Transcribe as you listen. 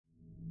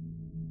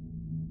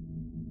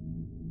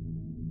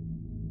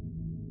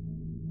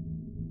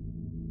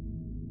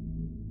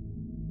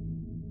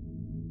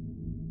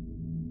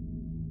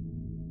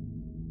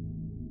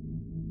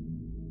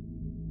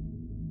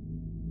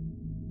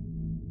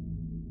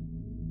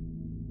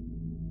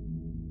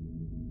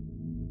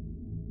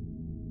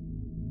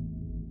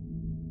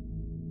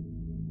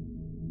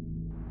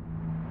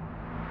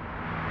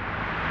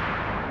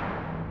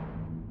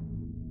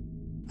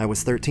I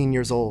was 13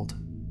 years old.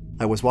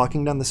 I was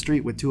walking down the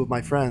street with two of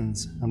my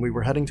friends, and we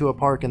were heading to a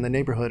park in the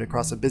neighborhood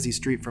across a busy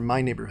street from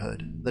my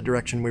neighborhood, the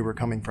direction we were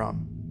coming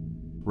from.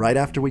 Right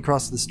after we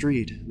crossed the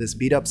street, this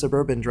beat-up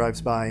Suburban drives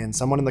by and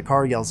someone in the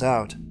car yells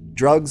out,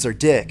 "Drugs or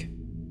dick?"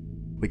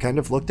 We kind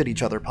of looked at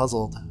each other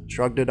puzzled,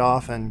 shrugged it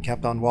off, and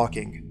kept on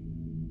walking.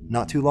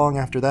 Not too long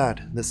after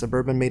that, the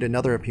Suburban made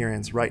another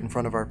appearance right in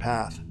front of our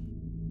path.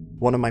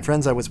 One of my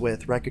friends I was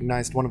with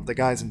recognized one of the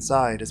guys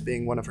inside as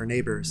being one of her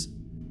neighbors.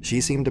 She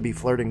seemed to be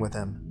flirting with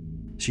him.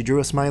 She drew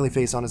a smiley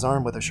face on his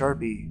arm with a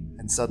Sharpie,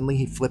 and suddenly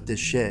he flipped his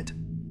shit.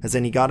 As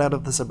in he got out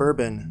of the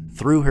Suburban,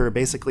 threw her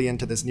basically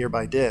into this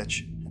nearby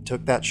ditch, and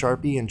took that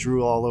Sharpie and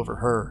drew all over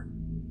her.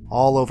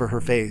 All over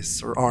her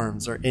face, or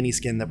arms, or any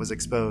skin that was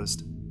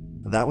exposed.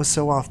 That was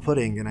so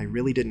off-putting, and I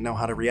really didn't know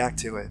how to react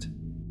to it.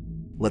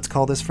 Let's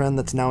call this friend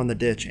that's now in the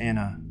ditch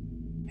Anna.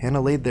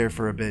 Hannah laid there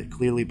for a bit,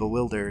 clearly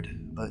bewildered,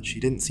 but she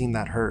didn't seem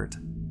that hurt.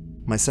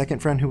 My second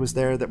friend who was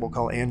there that we'll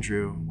call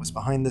Andrew was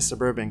behind this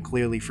Suburban,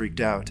 clearly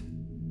freaked out.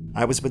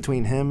 I was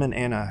between him and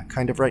Anna,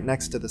 kind of right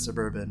next to the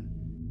Suburban.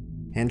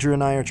 Andrew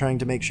and I are trying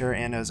to make sure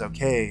Anna is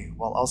okay,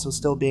 while also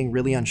still being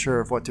really unsure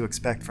of what to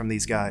expect from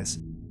these guys.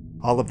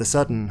 All of a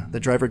sudden,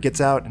 the driver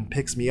gets out and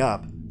picks me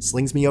up,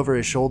 slings me over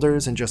his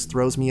shoulders, and just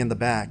throws me in the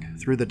back,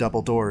 through the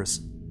double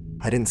doors.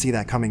 I didn't see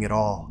that coming at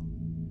all.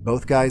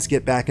 Both guys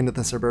get back into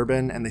the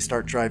Suburban and they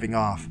start driving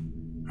off.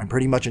 I'm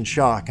pretty much in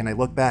shock, and I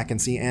look back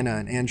and see Anna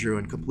and Andrew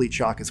in complete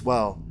shock as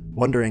well,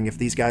 wondering if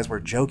these guys were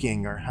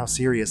joking or how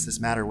serious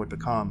this matter would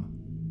become.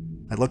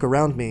 I look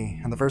around me,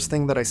 and the first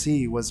thing that I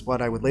see was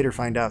what I would later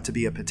find out to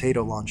be a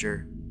potato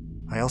launcher.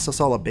 I also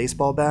saw a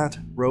baseball bat,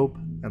 rope,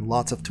 and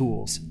lots of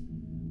tools.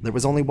 There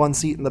was only one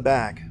seat in the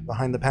back,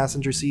 behind the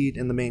passenger seat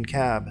in the main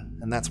cab,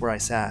 and that's where I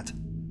sat.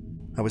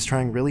 I was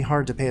trying really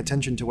hard to pay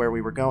attention to where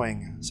we were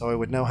going, so I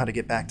would know how to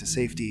get back to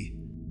safety.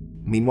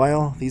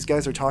 Meanwhile, these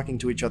guys are talking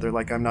to each other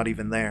like I'm not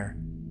even there,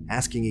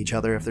 asking each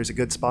other if there's a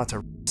good spot to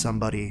rape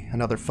somebody,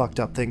 and other fucked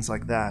up things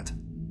like that.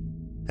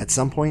 At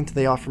some point,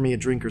 they offer me a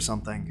drink or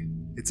something.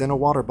 It's in a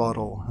water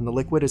bottle, and the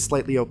liquid is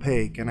slightly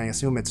opaque, and I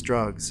assume it's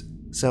drugs.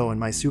 So, in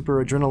my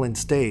super adrenaline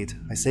state,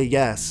 I say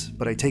yes,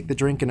 but I take the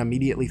drink and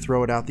immediately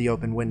throw it out the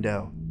open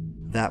window.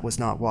 That was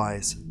not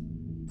wise.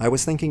 I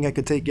was thinking I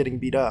could take getting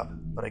beat up,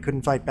 but I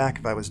couldn't fight back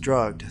if I was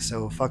drugged,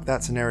 so fuck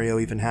that scenario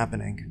even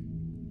happening.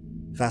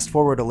 Fast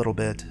forward a little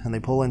bit, and they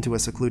pull into a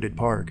secluded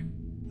park.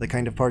 The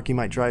kind of park you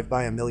might drive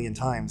by a million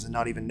times and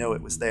not even know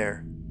it was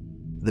there.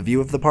 The view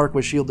of the park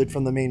was shielded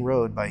from the main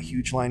road by a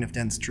huge line of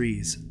dense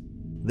trees.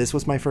 This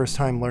was my first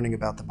time learning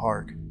about the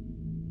park.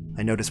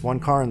 I noticed one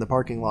car in the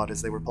parking lot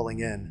as they were pulling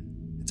in.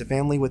 It's a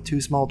family with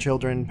two small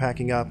children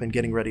packing up and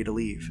getting ready to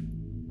leave.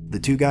 The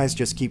two guys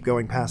just keep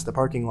going past the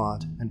parking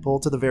lot and pull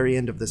to the very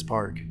end of this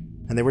park,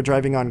 and they were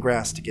driving on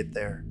grass to get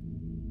there.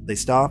 They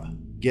stop,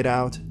 get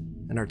out,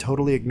 and are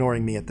totally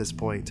ignoring me at this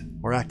point,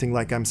 or acting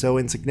like I'm so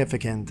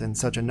insignificant and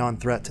such a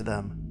non-threat to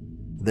them.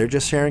 They're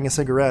just sharing a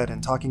cigarette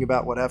and talking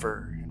about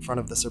whatever in front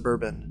of the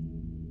Suburban.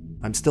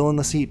 I'm still in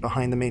the seat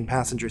behind the main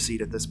passenger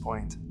seat at this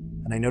point,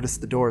 and I notice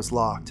the door is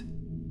locked,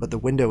 but the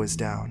window is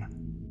down.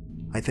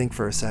 I think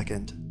for a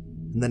second,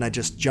 and then I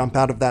just jump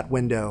out of that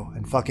window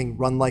and fucking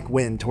run like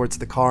wind towards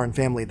the car and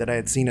family that I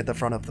had seen at the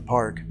front of the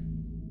park.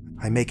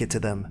 I make it to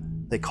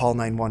them. They call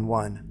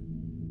 911.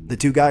 The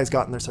two guys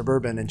got in their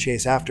Suburban and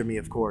chase after me,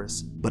 of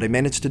course, but I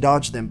managed to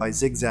dodge them by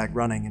zigzag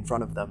running in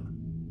front of them.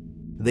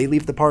 They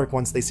leave the park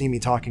once they see me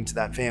talking to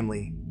that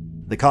family.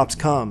 The cops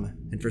come,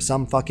 and for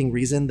some fucking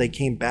reason they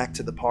came back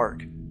to the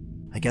park.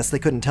 I guess they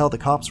couldn't tell the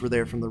cops were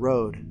there from the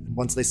road, and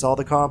once they saw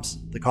the cops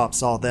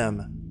saw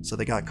them, so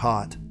they got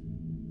caught.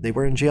 They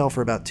were in jail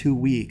for about 2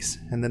 weeks,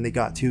 and then they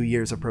got 2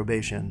 years of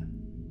probation.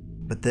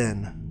 But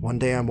then, one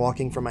day I'm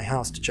walking from my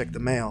house to check the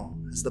mail,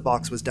 as the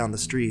box was down the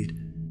street,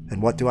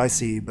 and what do I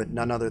see but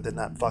none other than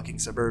that fucking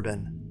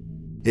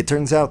Suburban. It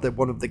turns out that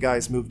one of the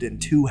guys moved in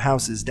 2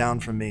 houses down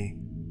from me,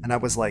 and I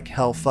was like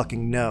hell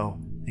fucking no,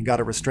 and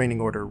got a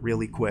restraining order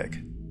really quick.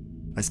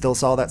 I still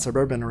saw that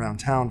Suburban around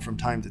town from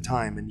time to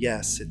time, and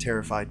yes, it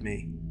terrified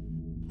me.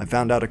 I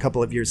found out a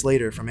couple of years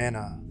later from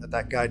Anna that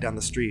that guy down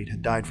the street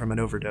had died from an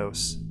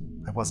overdose.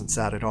 I wasn't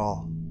sad at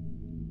all.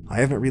 I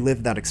haven't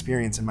relived that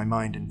experience in my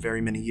mind in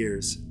very many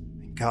years.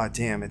 And god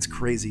damn, it's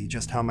crazy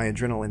just how my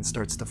adrenaline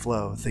starts to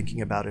flow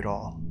thinking about it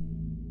all.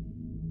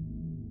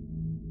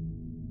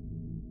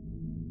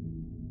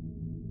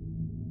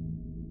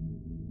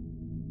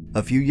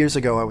 A few years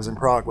ago, I was in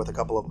Prague with a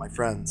couple of my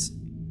friends.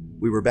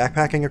 We were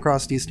backpacking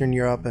across Eastern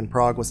Europe, and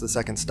Prague was the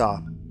second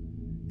stop.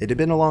 It had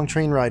been a long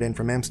train ride in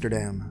from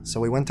Amsterdam,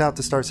 so we went out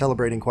to start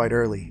celebrating quite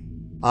early.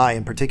 I,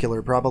 in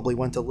particular, probably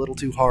went a little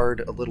too hard,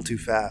 a little too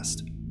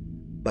fast.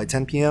 By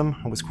 10 p.m.,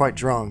 I was quite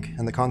drunk,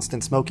 and the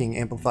constant smoking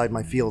amplified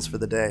my feels for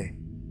the day.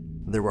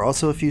 There were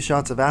also a few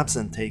shots of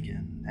absinthe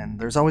taken, and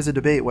there's always a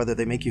debate whether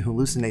they make you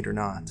hallucinate or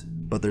not,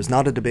 but there's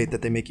not a debate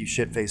that they make you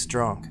shit-faced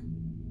drunk.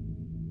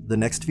 The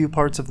next few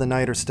parts of the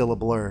night are still a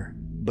blur,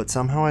 but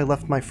somehow I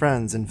left my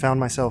friends and found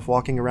myself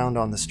walking around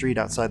on the street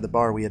outside the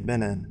bar we had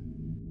been in.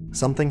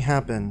 Something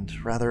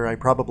happened, rather I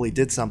probably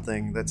did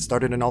something, that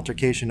started an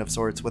altercation of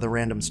sorts with a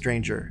random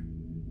stranger.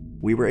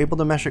 We were able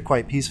to mesh it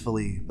quite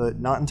peacefully, but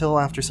not until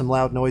after some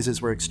loud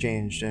noises were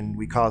exchanged and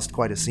we caused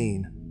quite a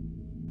scene.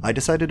 I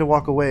decided to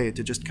walk away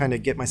to just kinda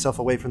get myself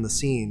away from the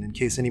scene in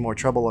case any more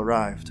trouble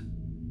arrived.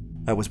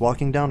 I was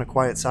walking down a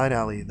quiet side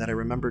alley that I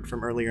remembered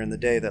from earlier in the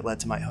day that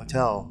led to my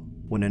hotel,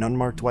 when an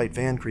unmarked white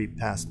van creeped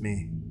past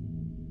me.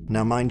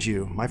 Now mind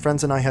you, my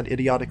friends and I had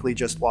idiotically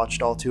just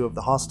watched all 2 of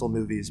the Hostel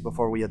movies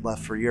before we had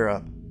left for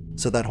Europe,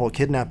 so that whole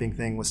kidnapping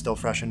thing was still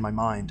fresh in my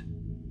mind.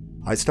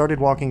 I started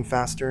walking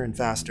faster and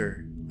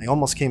faster. I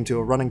almost came to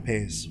a running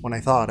pace when I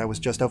thought I was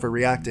just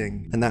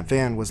overreacting and that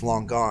van was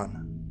long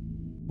gone.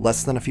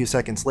 Less than a few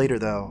seconds later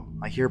though,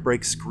 I hear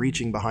brakes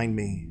screeching behind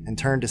me and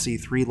turn to see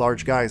 3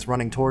 large guys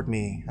running toward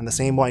me and the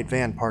same white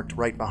van parked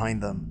right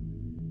behind them.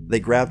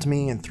 They grabbed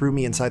me and threw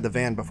me inside the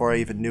van before I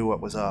even knew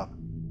what was up.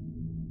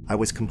 I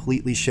was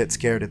completely shit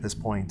scared at this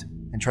point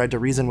and tried to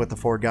reason with the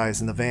 4 guys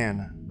in the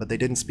van, but they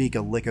didn't speak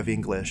a lick of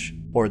English,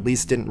 or at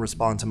least didn't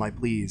respond to my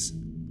pleas.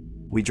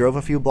 We drove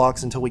a few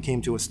blocks until we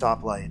came to a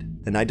stoplight,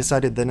 and I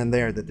decided then and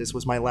there that this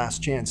was my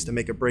last chance to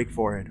make a break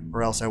for it,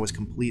 or else I was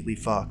completely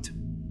fucked.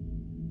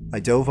 I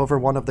dove over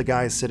one of the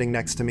guys sitting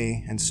next to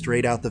me and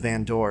straight out the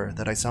van door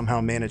that I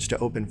somehow managed to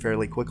open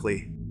fairly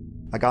quickly.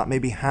 I got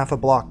maybe half a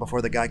block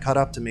before the guy caught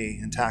up to me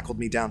and tackled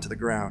me down to the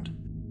ground.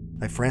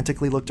 I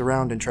frantically looked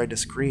around and tried to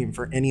scream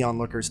for any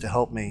onlookers to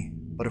help me,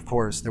 but of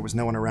course there was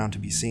no one around to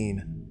be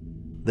seen.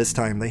 This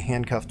time they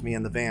handcuffed me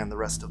in the van the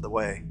rest of the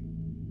way.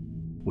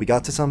 We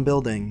got to some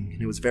building,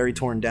 and it was very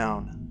torn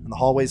down, and the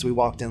hallways we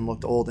walked in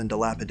looked old and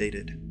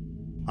dilapidated.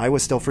 I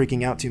was still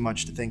freaking out too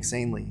much to think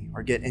sanely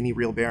or get any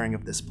real bearing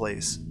of this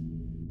place.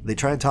 They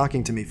tried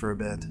talking to me for a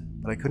bit,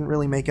 but I couldn't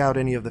really make out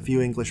any of the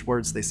few English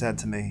words they said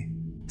to me,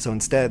 so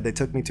instead they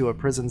took me to a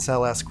prison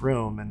cell-esque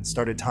room and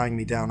started tying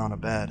me down on a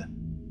bed.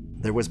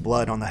 There was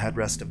blood on the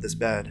headrest of this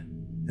bed,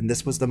 and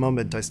this was the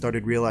moment I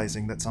started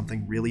realizing that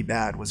something really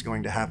bad was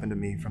going to happen to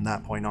me from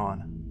that point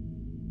on.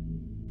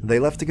 They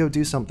left to go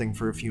do something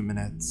for a few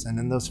minutes, and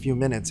in those few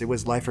minutes it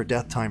was life or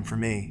death time for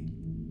me.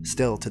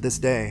 Still, to this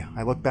day,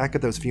 I look back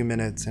at those few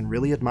minutes and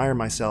really admire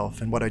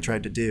myself and what I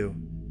tried to do.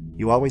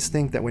 You always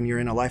think that when you're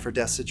in a life or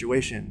death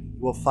situation,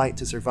 you will fight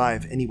to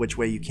survive any which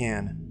way you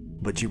can,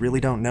 but you really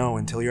don't know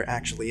until you're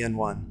actually in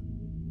one.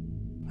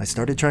 I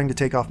started trying to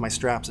take off my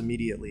straps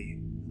immediately.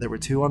 There were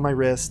 2 on my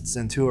wrists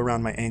and 2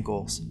 around my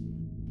ankles.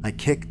 I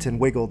kicked and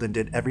wiggled and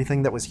did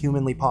everything that was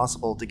humanly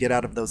possible to get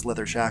out of those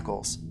leather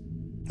shackles.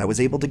 I was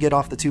able to get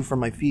off the 2 from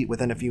my feet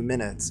within a few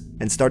minutes,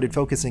 and started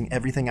focusing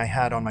everything I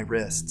had on my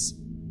wrists.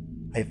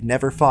 I have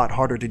never fought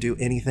harder to do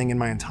anything in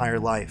my entire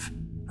life.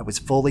 I was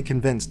fully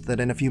convinced that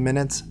in a few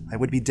minutes, I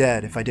would be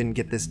dead if I didn't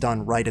get this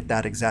done right at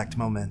that exact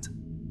moment.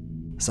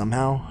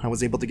 Somehow, I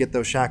was able to get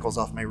those shackles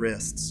off my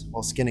wrists,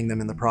 while skinning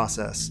them in the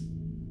process.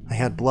 I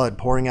had blood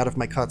pouring out of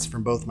my cuts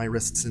from both my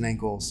wrists and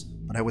ankles,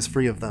 but I was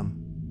free of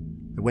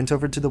them. I went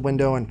over to the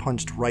window and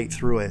punched right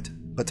through it,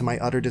 but to my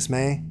utter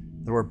dismay,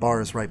 there were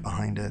bars right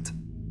behind it.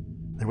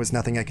 There was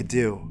nothing I could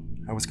do.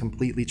 I was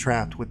completely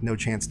trapped with no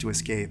chance to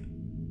escape.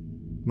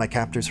 My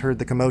captors heard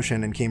the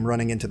commotion and came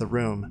running into the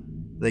room.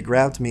 They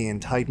grabbed me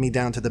and tied me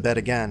down to the bed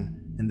again,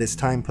 and this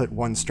time put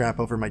 1 strap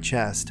over my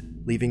chest,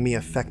 leaving me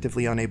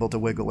effectively unable to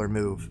wiggle or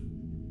move.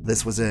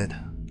 This was it.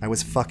 I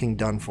was fucking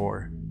done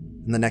for.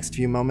 In the next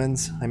few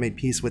moments, I made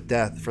peace with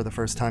death for the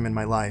first time in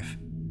my life.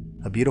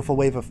 A beautiful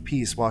wave of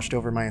peace washed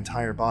over my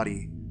entire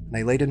body, and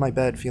I laid in my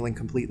bed feeling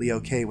completely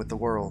okay with the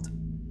world.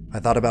 I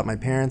thought about my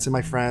parents and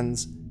my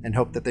friends, and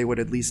hoped that they would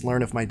at least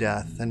learn of my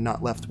death and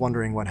not left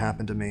wondering what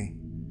happened to me.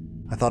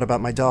 I thought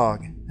about my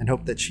dog, and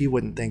hoped that she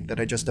wouldn't think that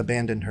I just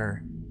abandoned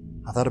her.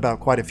 I thought about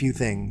quite a few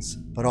things,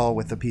 but all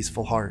with a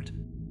peaceful heart.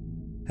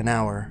 An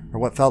hour, or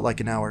what felt like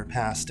an hour,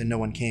 passed and no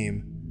one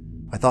came.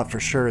 I thought for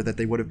sure that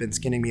they would have been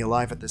skinning me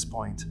alive at this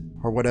point,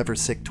 or whatever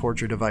sick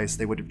torture device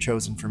they would have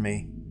chosen for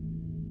me.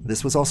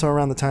 This was also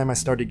around the time I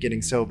started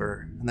getting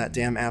sober, and that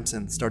damn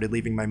absinthe started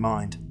leaving my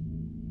mind.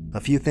 A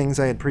few things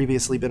I had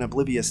previously been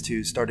oblivious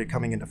to started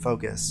coming into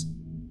focus.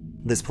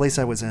 This place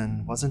I was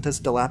in wasn't as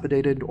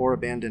dilapidated or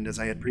abandoned as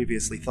I had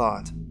previously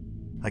thought.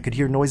 I could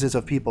hear noises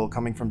of people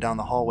coming from down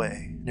the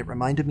hallway, and it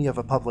reminded me of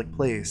a public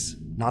place,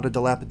 not a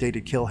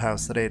dilapidated kill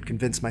house that I had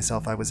convinced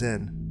myself I was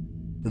in.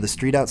 The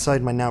street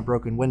outside my now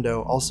broken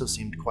window also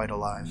seemed quite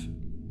alive.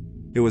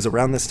 It was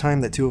around this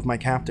time that 2 of my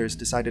captors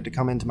decided to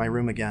come into my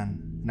room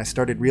again, and I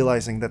started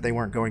realizing that they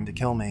weren't going to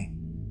kill me.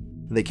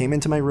 They came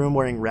into my room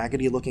wearing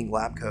raggedy-looking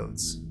lab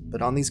coats,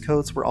 but on these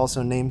coats were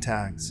also name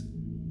tags.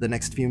 The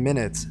next few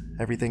minutes,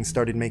 everything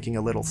started making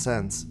a little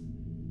sense.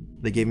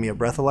 They gave me a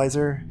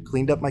breathalyzer,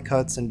 cleaned up my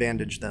cuts, and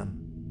bandaged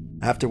them.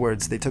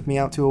 Afterwards, they took me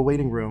out to a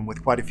waiting room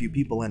with quite a few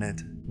people in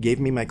it, gave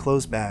me my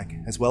clothes back,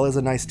 as well as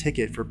a nice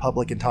ticket for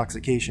public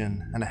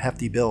intoxication and a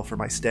hefty bill for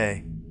my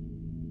stay.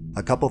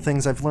 A couple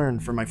things I've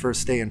learned from my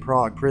first stay in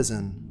Prague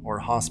prison, or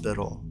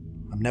hospital.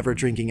 I'm never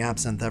drinking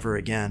absinthe ever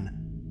again.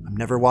 I'm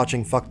never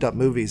watching fucked up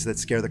movies that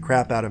scare the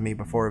crap out of me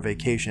before a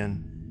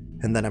vacation.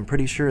 And that I'm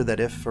pretty sure that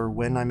if or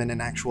when I'm in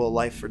an actual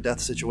life or death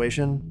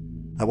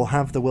situation, I will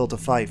have the will to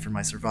fight for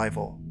my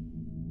survival.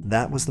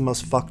 That was the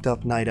most fucked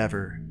up night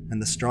ever,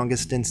 and the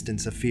strongest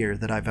instance of fear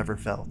that I've ever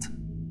felt.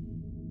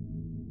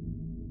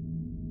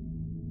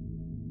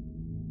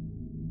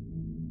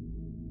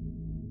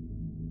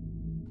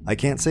 I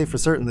can't say for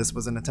certain this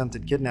was an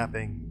attempted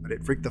kidnapping, but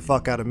it freaked the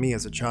fuck out of me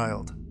as a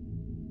child.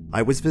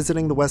 I was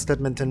visiting the West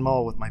Edmonton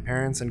Mall with my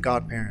parents and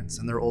godparents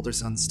and their older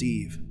son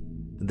Steve.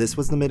 This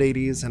was the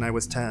mid-80s and I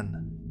was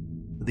 10.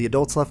 The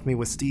adults left me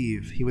with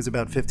Steve, he was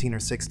about 15 or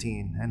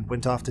 16, and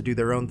went off to do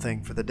their own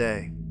thing for the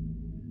day.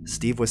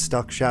 Steve was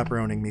stuck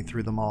chaperoning me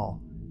through the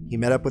mall. He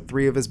met up with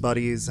 3 of his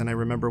buddies, and I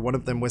remember one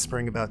of them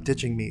whispering about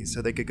ditching me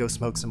so they could go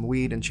smoke some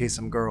weed and chase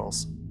some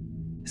girls.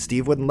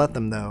 Steve wouldn't let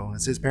them though,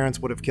 as his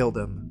parents would have killed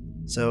him.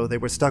 So they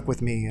were stuck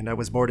with me, and I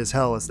was bored as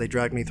hell as they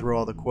dragged me through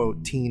all the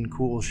quote teen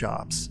cool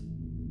shops.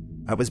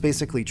 I was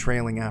basically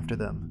trailing after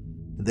them.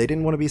 They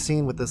didn't want to be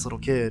seen with this little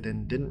kid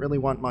and didn't really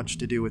want much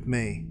to do with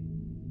me.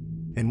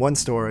 In one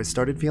store, I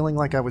started feeling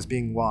like I was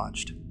being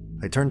watched.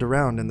 I turned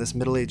around and this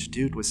middle-aged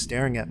dude was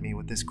staring at me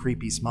with this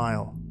creepy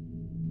smile.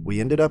 We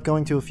ended up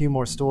going to a few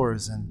more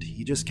stores and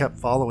he just kept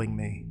following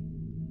me.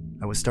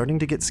 I was starting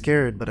to get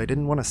scared, but I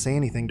didn't want to say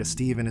anything to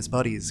Steve and his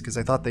buddies because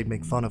I thought they'd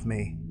make fun of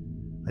me.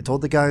 I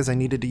told the guys I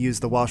needed to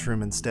use the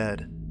washroom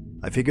instead.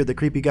 I figured the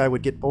creepy guy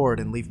would get bored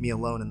and leave me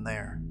alone in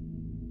there.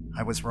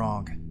 I was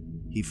wrong.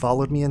 He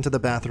followed me into the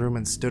bathroom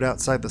and stood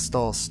outside the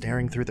stall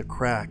staring through the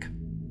crack.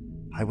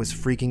 I was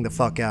freaking the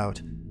fuck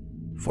out.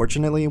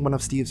 Fortunately, one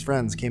of Steve's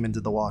friends came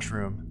into the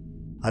washroom.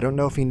 I don't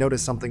know if he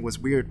noticed something was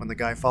weird when the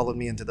guy followed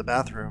me into the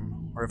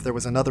bathroom, or if there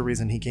was another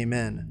reason he came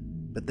in,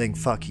 but thank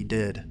fuck he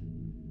did.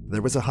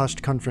 There was a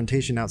hushed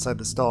confrontation outside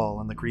the stall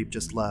and the creep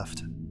just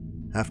left.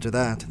 After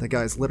that, the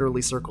guys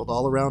literally circled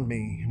all around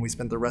me, and we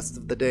spent the rest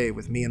of the day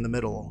with me in the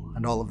middle,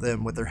 and all of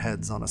them with their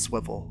heads on a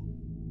swivel.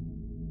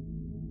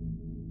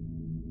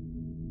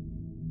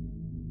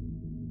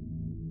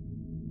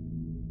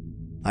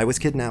 I was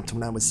kidnapped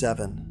when I was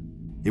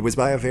 7. It was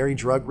by a very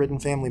drug-ridden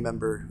family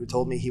member who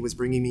told me he was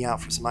bringing me out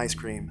for some ice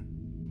cream.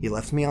 He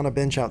left me on a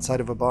bench outside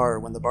of a bar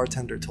when the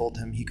bartender told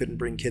him he couldn't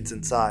bring kids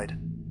inside.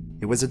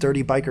 It was a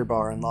dirty biker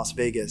bar in Las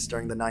Vegas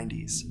during the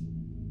 90s.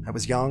 I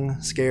was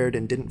young, scared,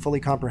 and didn't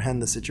fully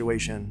comprehend the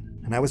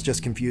situation, and I was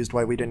just confused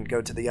why we didn't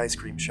go to the ice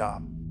cream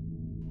shop.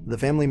 The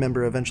family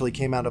member eventually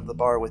came out of the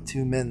bar with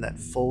 2 men that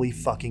fully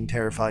fucking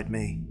terrified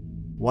me.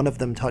 One of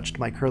them touched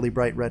my curly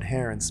bright red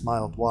hair and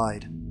smiled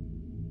wide.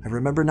 I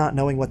remember not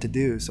knowing what to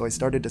do, so I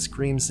started to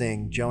scream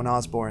sing Joan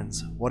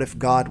Osborne's "What If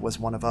God Was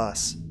One of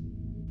Us."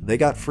 They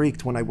got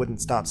freaked when I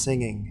wouldn't stop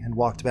singing and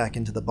walked back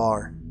into the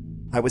bar.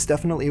 I was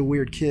definitely a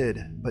weird kid,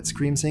 but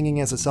scream singing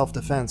as a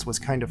self-defense was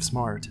kind of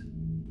smart.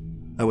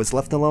 I was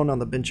left alone on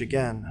the bench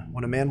again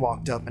when a man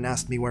walked up and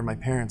asked me where my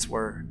parents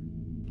were.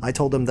 I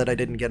told him that I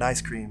didn't get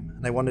ice cream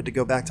and I wanted to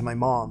go back to my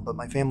mom, but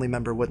my family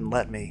member wouldn't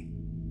let me.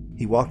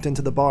 He walked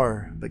into the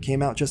bar, but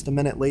came out just a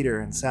minute later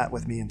and sat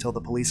with me until the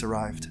police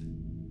arrived.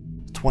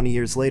 20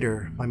 years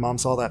later, my mom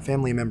saw that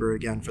family member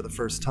again for the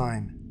first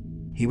time.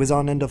 He was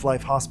on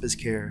end-of-life hospice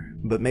care,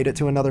 but made it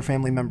to another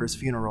family member's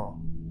funeral.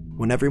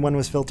 When everyone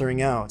was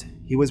filtering out,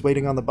 he was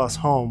waiting on the bus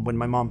home when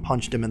my mom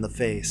punched him in the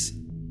face.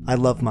 I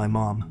love my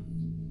mom.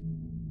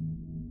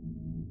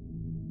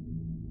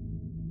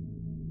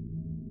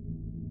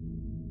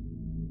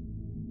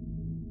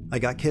 I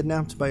got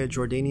kidnapped by a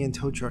Jordanian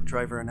tow truck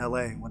driver in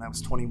LA when I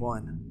was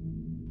 21.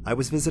 I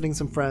was visiting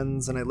some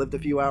friends and I lived a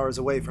few hours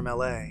away from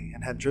LA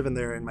and had driven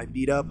there in my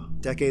beat-up,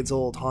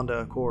 decades-old Honda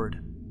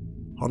Accord.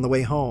 On the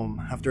way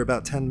home, after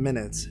about 10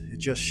 minutes, it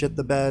just shit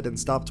the bed and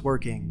stopped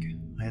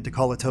working. I had to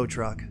call a tow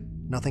truck,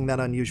 nothing that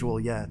unusual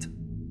yet.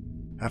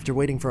 After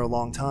waiting for a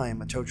long time,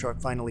 a tow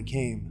truck finally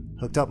came,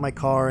 hooked up my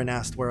car and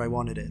asked where I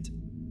wanted it.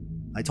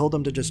 I told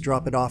him to just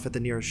drop it off at the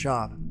nearest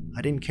shop.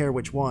 I didn't care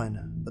which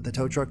one, but the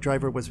tow truck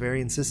driver was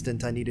very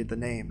insistent I needed the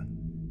name.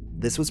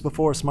 This was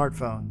before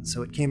smartphones,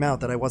 so it came out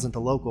that I wasn't a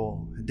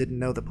local and didn't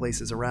know the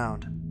places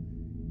around.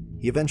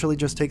 He eventually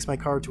just takes my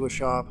car to a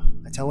shop,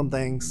 I tell him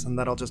thanks and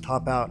that I'll just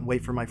hop out and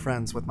wait for my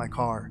friends with my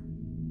car.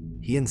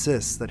 He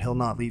insists that he'll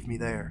not leave me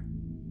there.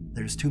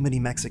 There's too many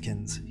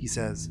Mexicans, he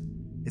says.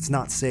 It's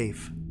not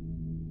safe.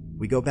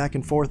 We go back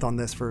and forth on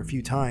this for a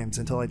few times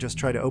until I just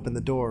try to open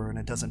the door and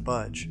it doesn't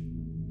budge.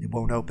 It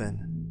won't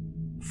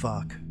open.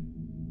 Fuck.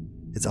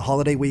 It's a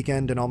holiday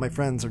weekend and all my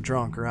friends are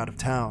drunk or out of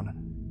town.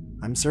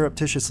 I'm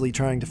surreptitiously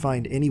trying to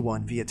find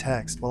anyone via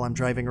text while I'm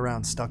driving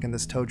around stuck in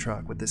this tow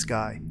truck with this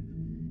guy.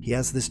 He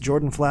has this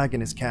Jordan flag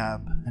in his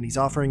cab, and he's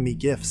offering me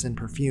gifts and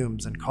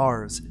perfumes and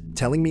cars,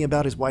 telling me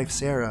about his wife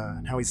Sarah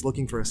and how he's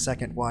looking for a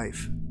second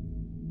wife.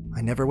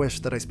 I never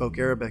wished that I spoke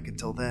Arabic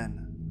until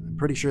then. I'm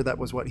pretty sure that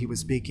was what he was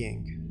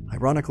speaking.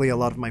 Ironically, a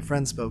lot of my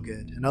friends spoke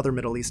it, and other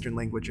Middle Eastern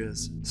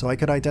languages, so I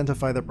could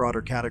identify the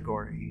broader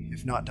category,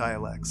 if not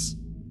dialects.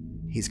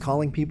 He's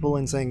calling people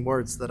and saying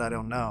words that I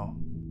don't know.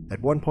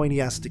 At one point he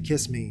asks to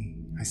kiss me.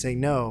 I say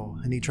no,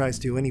 and he tries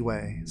to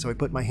anyway, so I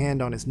put my hand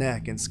on his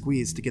neck and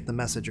squeeze to get the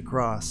message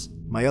across,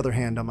 my other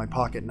hand on my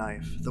pocket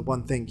knife, the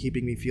one thing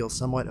keeping me feel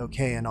somewhat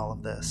okay in all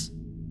of this.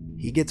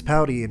 He gets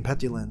pouty and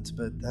petulant,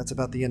 but that's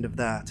about the end of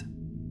that.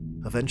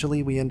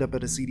 Eventually, we end up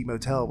at a seedy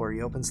motel where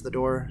he opens the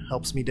door,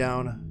 helps me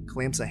down,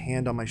 clamps a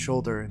hand on my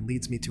shoulder, and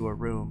leads me to a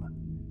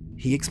room.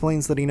 He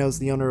explains that he knows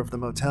the owner of the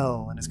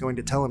motel and is going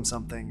to tell him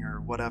something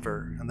or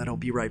whatever, and that he'll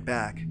be right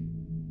back.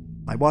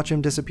 I watch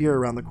him disappear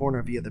around the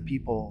corner via the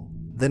peephole.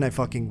 Then I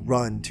fucking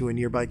run to a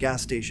nearby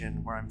gas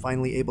station where I'm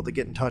finally able to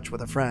get in touch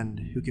with a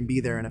friend who can be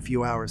there in a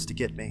few hours to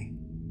get me.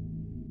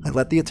 I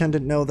let the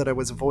attendant know that I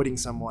was avoiding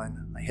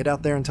someone. I hid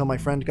out there until my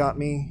friend got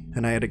me,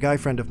 and I had a guy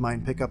friend of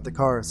mine pick up the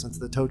car since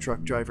the tow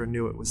truck driver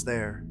knew it was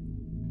there.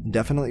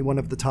 Definitely one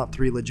of the top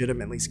 3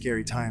 legitimately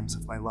scary times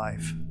of my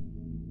life.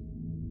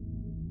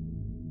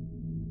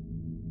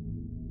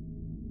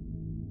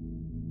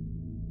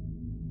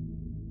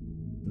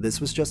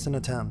 This was just an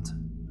attempt.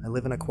 I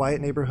live in a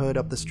quiet neighborhood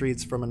up the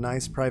streets from a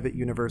nice private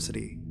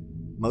university.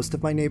 Most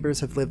of my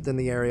neighbors have lived in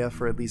the area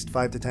for at least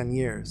 5 to 10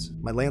 years.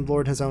 My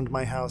landlord has owned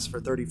my house for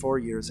 34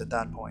 years at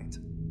that point.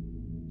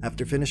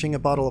 After finishing a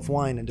bottle of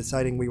wine and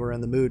deciding we were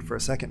in the mood for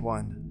a second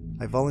one,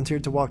 I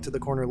volunteered to walk to the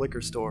corner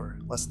liquor store,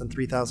 less than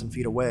 3,000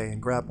 feet away,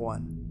 and grab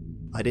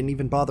one. I didn't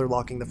even bother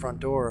locking the front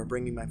door or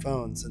bringing my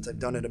phone since I've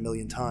done it a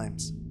million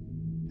times.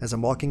 As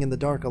I'm walking in the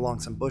dark along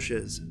some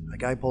bushes, a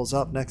guy pulls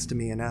up next to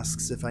me and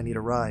asks if I need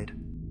a ride.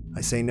 I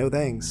say no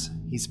thanks.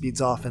 He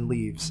speeds off and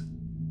leaves.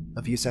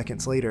 A few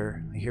seconds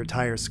later, I hear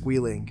tires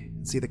squealing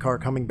and see the car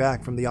coming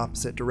back from the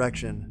opposite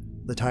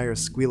direction. The tires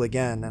squeal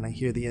again and I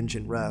hear the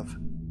engine rev.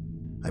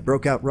 I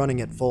broke out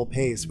running at full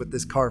pace with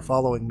this car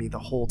following me the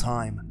whole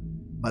time.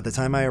 By the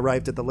time I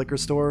arrived at the liquor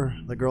store,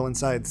 the girl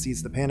inside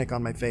sees the panic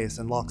on my face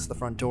and locks the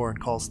front door and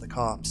calls the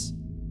cops.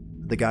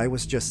 The guy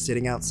was just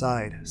sitting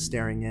outside,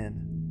 staring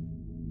in.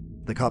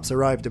 The cops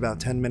arrived about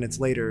 10 minutes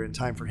later in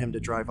time for him to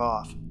drive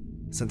off.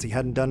 Since he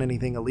hadn't done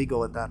anything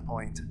illegal at that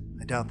point,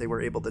 I doubt they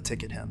were able to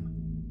ticket him.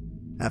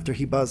 After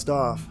he buzzed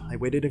off, I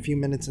waited a few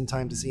minutes in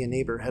time to see a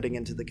neighbor heading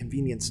into the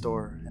convenience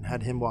store and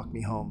had him walk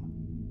me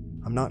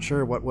home. I'm not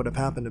sure what would have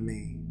happened to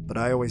me, but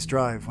I always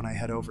drive when I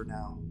head over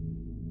now.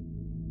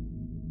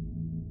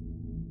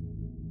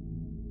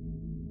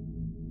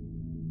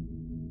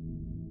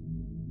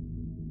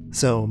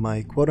 So,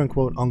 my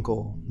quote-unquote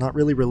uncle, not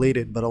really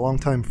related but a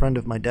longtime friend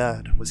of my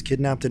dad, was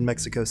kidnapped in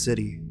Mexico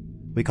City.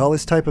 We call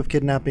this type of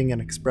kidnapping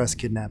an express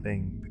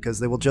kidnapping, because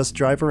they will just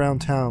drive around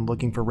town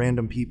looking for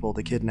random people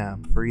to kidnap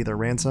for either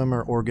ransom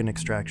or organ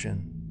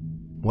extraction.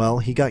 Well,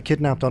 he got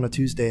kidnapped on a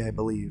Tuesday, I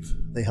believe.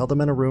 They held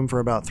him in a room for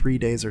about 3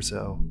 days or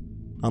so.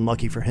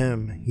 Unlucky for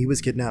him, he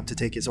was kidnapped to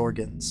take his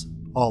organs.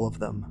 All of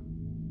them.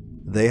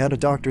 They had a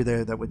doctor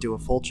there that would do a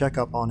full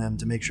checkup on him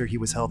to make sure he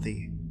was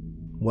healthy.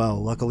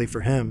 Well, luckily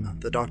for him,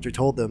 the doctor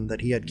told them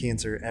that he had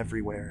cancer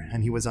everywhere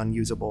and he was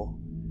unusable.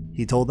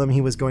 He told them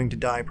he was going to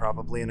die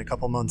probably in a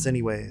couple months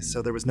anyway,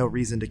 so there was no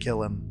reason to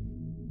kill him.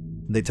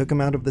 They took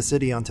him out of the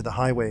city onto the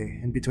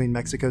highway in between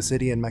Mexico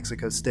City and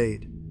Mexico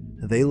State.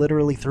 They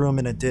literally threw him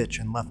in a ditch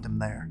and left him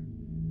there.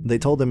 They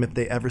told him if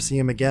they ever see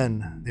him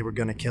again, they were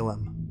gonna kill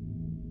him.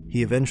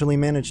 He eventually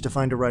managed to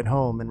find a ride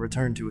home and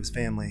return to his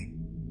family.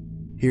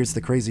 Here's the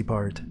crazy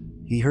part.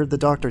 He heard the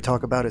doctor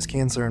talk about his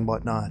cancer and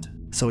whatnot,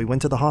 so he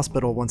went to the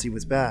hospital once he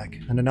was back,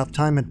 and enough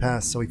time had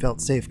passed so he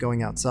felt safe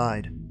going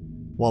outside.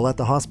 While at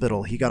the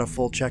hospital, he got a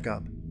full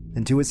checkup,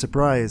 and to his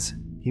surprise,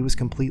 he was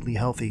completely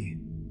healthy.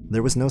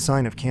 There was no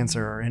sign of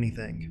cancer or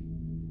anything.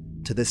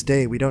 To this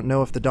day, we don't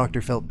know if the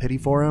doctor felt pity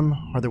for him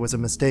or there was a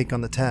mistake on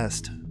the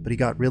test, but he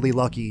got really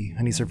lucky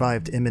and he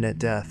survived imminent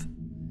death.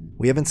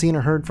 We haven't seen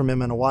or heard from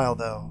him in a while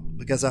though,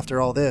 because after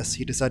all this,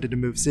 he decided to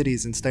move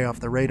cities and stay off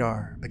the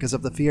radar because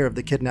of the fear of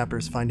the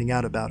kidnappers finding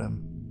out about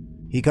him.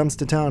 He comes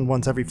to town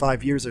once every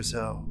 5 years or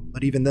so,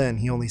 but even then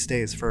he only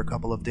stays for a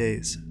couple of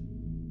days.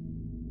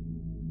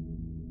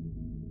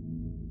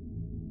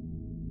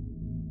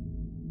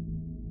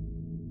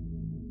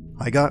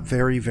 I got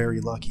very, very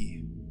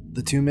lucky.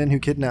 The 2 men who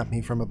kidnapped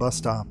me from a bus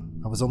stop,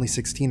 I was only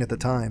 16 at the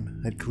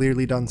time, had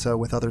clearly done so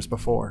with others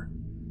before.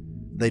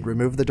 They'd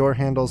removed the door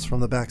handles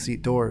from the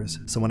backseat doors,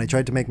 so when I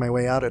tried to make my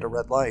way out at a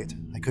red light,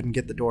 I couldn't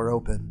get the door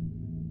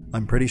open.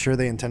 I'm pretty sure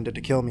they intended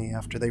to kill me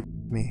after they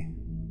raped me.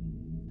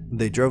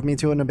 They drove me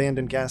to an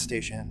abandoned gas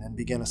station and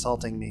began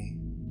assaulting me,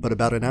 but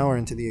about an hour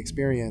into the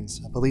experience,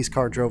 a police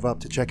car drove up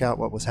to check out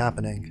what was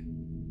happening.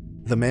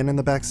 The man in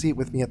the back seat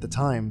with me at the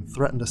time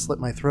threatened to slit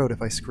my throat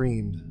if I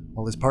screamed,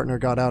 while his partner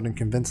got out and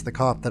convinced the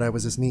cop that I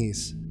was his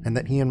niece, and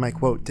that he and my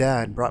quote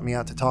dad brought me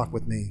out to talk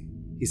with me.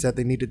 He said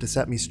they needed to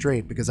set me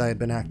straight because I had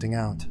been acting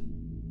out.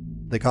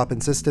 The cop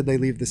insisted they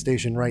leave the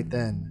station right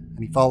then,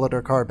 and he followed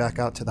our car back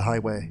out to the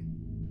highway.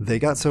 They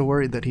got so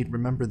worried that he'd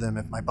remember them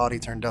if my body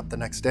turned up the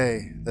next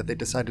day that they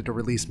decided to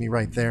release me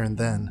right there and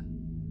then.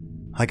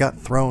 I got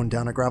thrown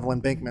down a gravel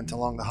embankment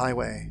along the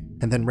highway,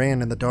 and then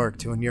ran in the dark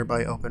to a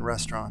nearby open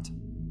restaurant.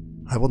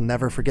 I will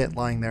never forget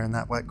lying there in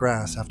that wet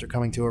grass after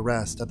coming to a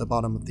rest at the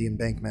bottom of the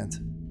embankment,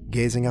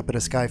 gazing up at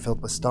a sky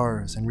filled with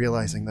stars and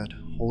realizing that,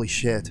 holy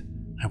shit,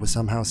 I was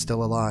somehow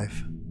still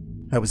alive.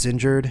 I was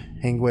injured,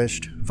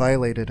 anguished,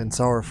 violated, and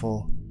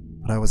sorrowful,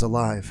 but I was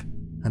alive,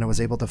 and I was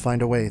able to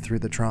find a way through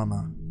the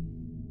trauma.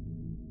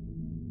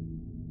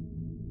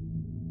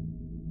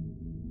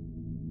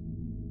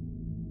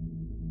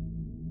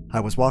 I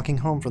was walking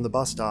home from the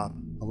bus stop,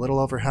 a little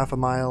over half a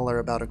mile or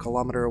about a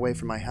kilometer away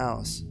from my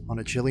house, on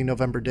a chilly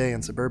November day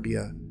in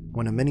suburbia,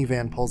 when a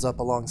minivan pulls up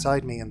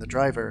alongside me and the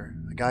driver,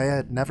 a guy I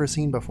had never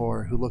seen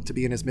before who looked to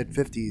be in his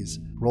mid-50s,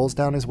 rolls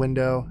down his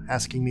window,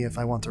 asking me if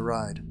I want to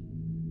ride.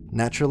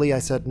 Naturally, I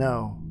said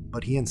no,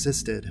 but he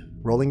insisted,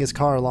 rolling his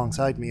car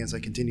alongside me as I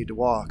continued to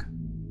walk.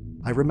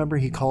 I remember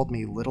he called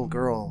me little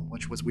girl,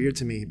 which was weird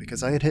to me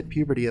because I had hit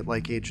puberty at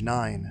like age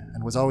 9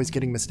 and was always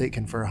getting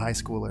mistaken for a high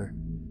schooler.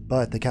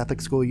 But the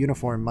Catholic school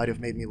uniform might have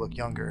made me look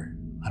younger.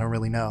 I don't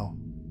really know.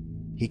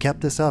 He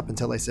kept this up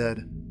until I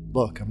said,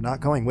 "Look, I'm not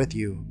going with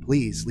you.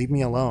 Please, leave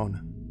me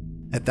alone."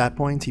 At that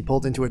point, he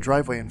pulled into a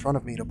driveway in front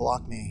of me to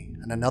block me,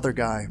 and another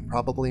guy,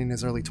 probably in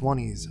his early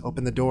 20s,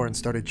 opened the door and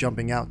started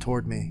jumping out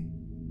toward me.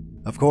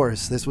 Of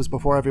course, this was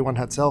before everyone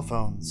had cell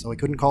phones, so I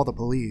couldn't call the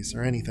police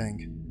or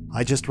anything.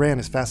 I just ran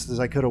as fast as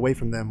I could away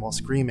from them while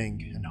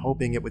screaming and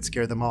hoping it would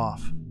scare them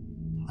off.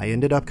 I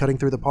ended up cutting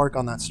through the park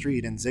on that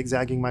street and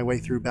zigzagging my way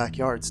through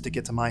backyards to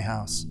get to my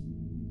house.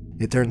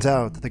 It turns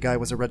out the guy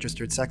was a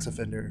registered sex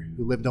offender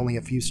who lived only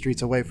a few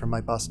streets away from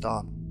my bus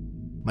stop.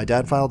 My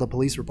dad filed a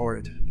police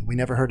report, but we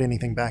never heard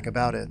anything back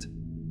about it.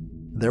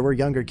 There were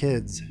younger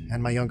kids,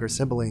 and my younger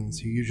siblings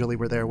who usually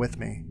were there with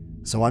me,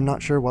 so I'm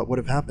not sure what would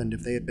have happened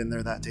if they had been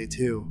there that day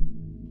too.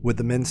 Would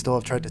the men still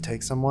have tried to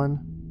take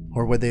someone?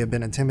 Or would they have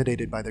been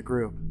intimidated by the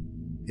group?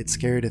 It's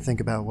scary to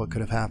think about what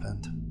could have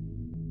happened.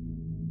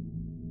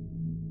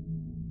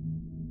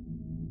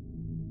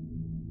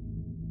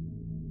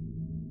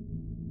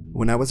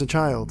 When I was a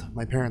child,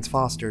 my parents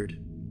fostered.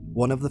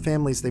 One of the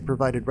families they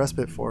provided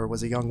respite for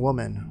was a young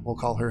woman, we'll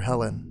call her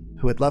Helen,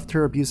 who had left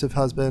her abusive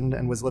husband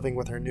and was living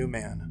with her new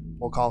man,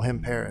 we'll call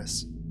him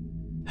Paris.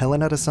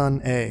 Helen had a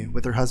son, A,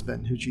 with her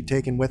husband, who she'd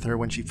taken with her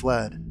when she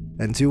fled,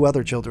 and 2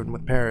 other children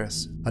with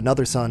Paris,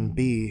 another son,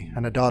 B,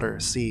 and a daughter,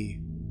 C.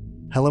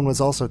 Helen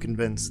was also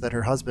convinced that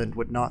her husband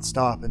would not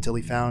stop until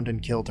he found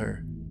and killed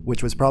her,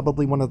 which was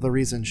probably one of the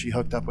reasons she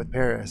hooked up with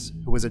Paris,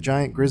 who was a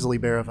giant grizzly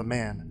bear of a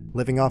man,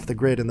 living off the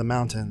grid in the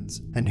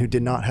mountains, and who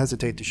did not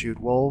hesitate to shoot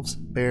wolves,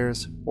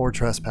 bears, or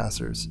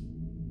trespassers.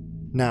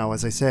 Now,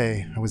 as I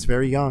say, I was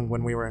very young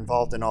when we were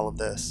involved in all of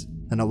this,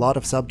 and a lot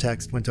of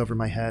subtext went over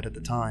my head at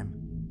the time.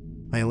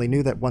 I only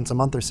knew that once a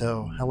month or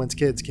so, Helen's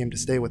kids came to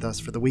stay with us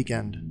for the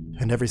weekend,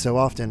 and every so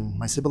often,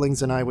 my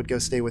siblings and I would go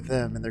stay with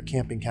them in their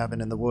camping cabin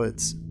in the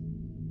woods.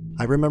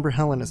 I remember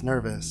Helen as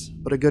nervous,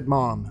 but a good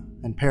mom,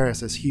 and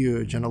Paris as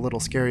huge and a little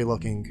scary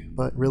looking,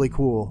 but really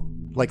cool,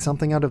 like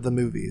something out of the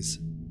movies.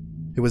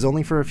 It was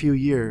only for a few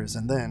years,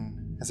 and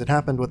then, as it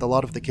happened with a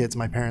lot of the kids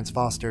my parents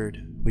fostered,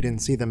 we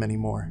didn't see them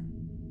anymore.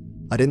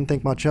 I didn't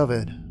think much of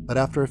it, but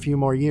after a few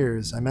more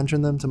years, I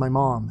mentioned them to my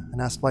mom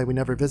and asked why we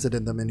never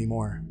visited them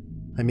anymore.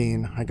 I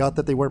mean, I got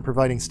that they weren't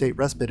providing state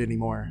respite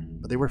anymore,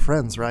 but they were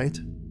friends, right?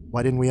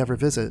 Why didn't we ever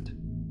visit?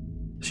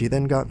 She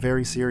then got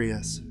very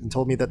serious and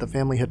told me that the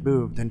family had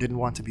moved and didn't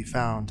want to be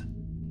found.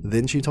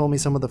 Then she told me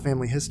some of the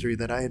family history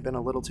that I had been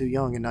a little too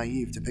young and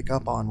naive to pick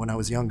up on when I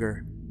was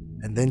younger,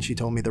 and then she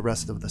told me the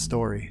rest of the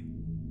story.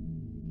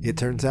 It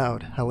turns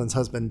out Helen's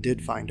husband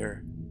did find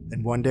her,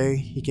 and one day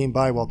he came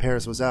by while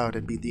Paris was out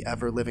and beat the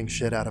ever-living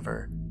shit out of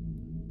her.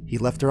 He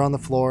left her on the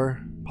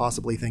floor,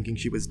 possibly thinking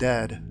she was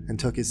dead, and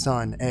took his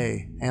son,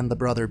 A, and the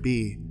brother,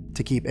 B,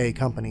 to keep A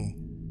company.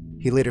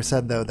 He later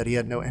said, though, that he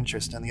had no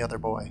interest in the other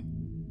boy.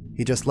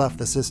 He just left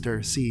the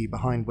sister, C,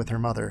 behind with her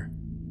mother.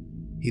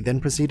 He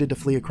then proceeded to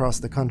flee across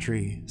the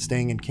country,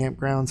 staying in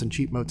campgrounds and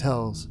cheap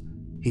motels.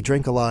 He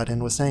drank a lot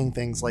and was saying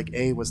things like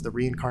A was the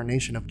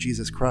reincarnation of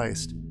Jesus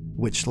Christ,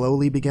 which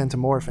slowly began to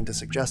morph into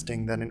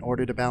suggesting that in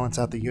order to balance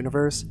out the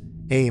universe,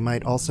 A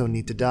might also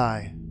need to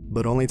die,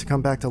 but only to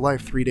come back to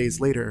life 3 days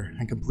later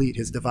and complete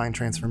his divine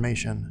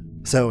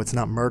transformation. So it's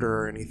not murder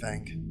or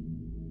anything.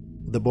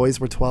 The boys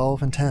were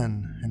 12 and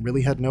 10 and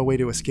really had no way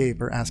to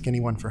escape or ask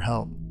anyone for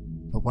help.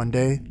 But one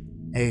day,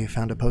 A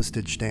found a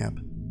postage stamp.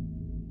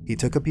 He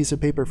took a piece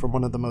of paper from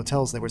one of the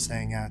motels they were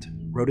staying at,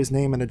 wrote his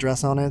name and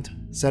address on it,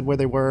 said where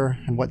they were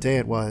and what day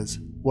it was,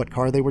 what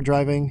car they were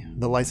driving,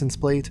 the license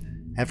plate,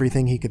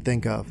 everything he could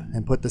think of,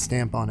 and put the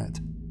stamp on it.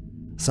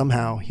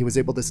 Somehow, he was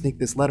able to sneak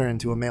this letter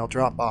into a mail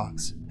drop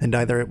box, and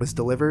either it was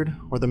delivered,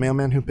 or the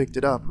mailman who picked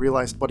it up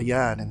realized what he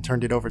had and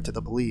turned it over to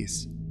the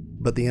police.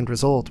 But the end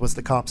result was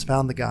the cops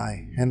found the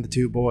guy and the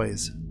 2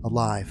 boys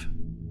alive.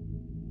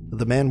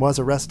 The man was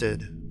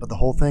arrested, but the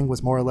whole thing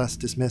was more or less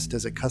dismissed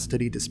as a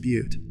custody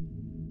dispute.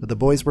 The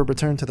boys were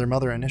returned to their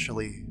mother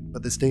initially,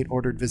 but the state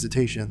ordered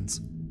visitations.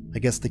 I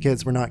guess the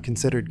kids were not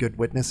considered good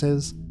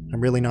witnesses.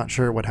 I'm really not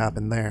sure what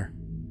happened there.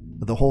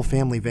 The whole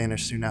family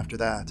vanished soon after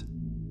that.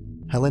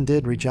 Helen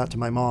did reach out to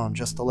my mom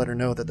just to let her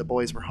know that the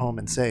boys were home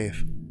and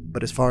safe,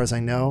 but as far as I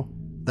know,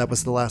 that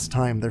was the last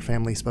time their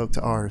family spoke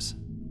to ours.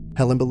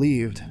 Helen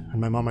believed, and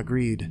my mom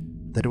agreed,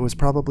 that it was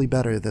probably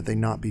better that they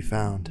not be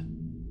found.